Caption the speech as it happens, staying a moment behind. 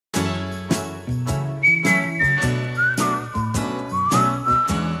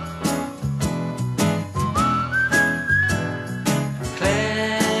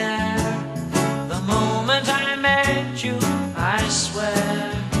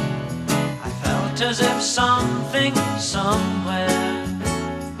felt as if something somewhere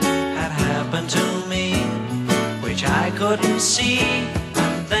had happened to me, which I couldn't see.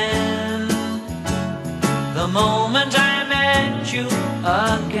 And then, the moment I met you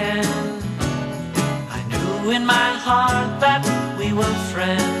again, I knew in my heart that we were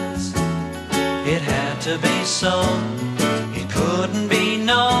friends. It had to be so, it couldn't be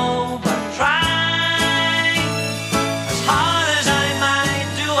no, but try as hard as I might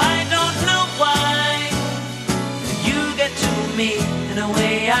do, I don't know why. You get to me in a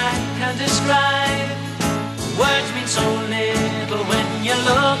way I can't describe. Words mean so little when you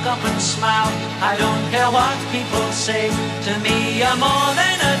look up and smile. I don't care what people say, to me you're more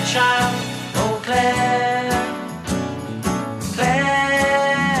than a child. Oh Claire,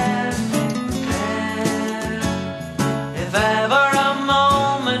 Claire, Claire, if ever a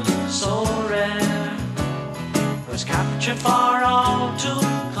moment so rare was captured for all to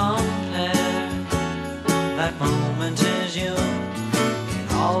compare, that moment is you in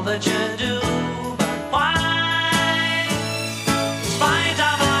all that you do. But why, in spite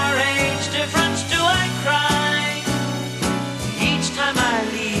of our age difference, do I cry? Each time I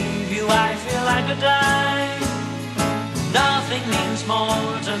leave you I feel I could die. Nothing means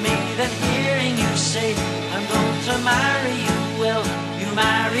more to me than hearing you say, I'm going to marry you. Will you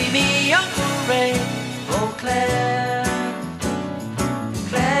marry me, Uncle Ray? Oh Claire,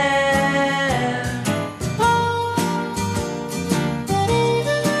 Claire.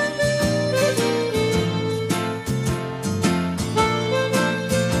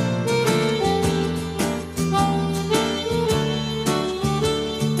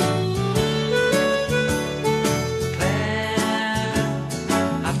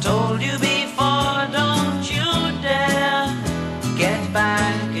 Told you before, don't you dare get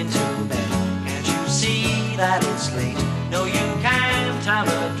back into bed. Can't you see that it's late? No, you can't have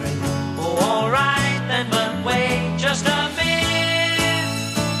a drink. Oh, alright then, but wait just a bit,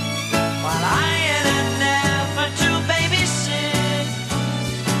 while I, in an effort to babysit,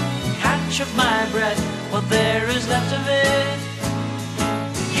 catch up my breath, what there is left of it.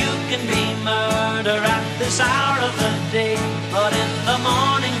 You can be murder at this hour of the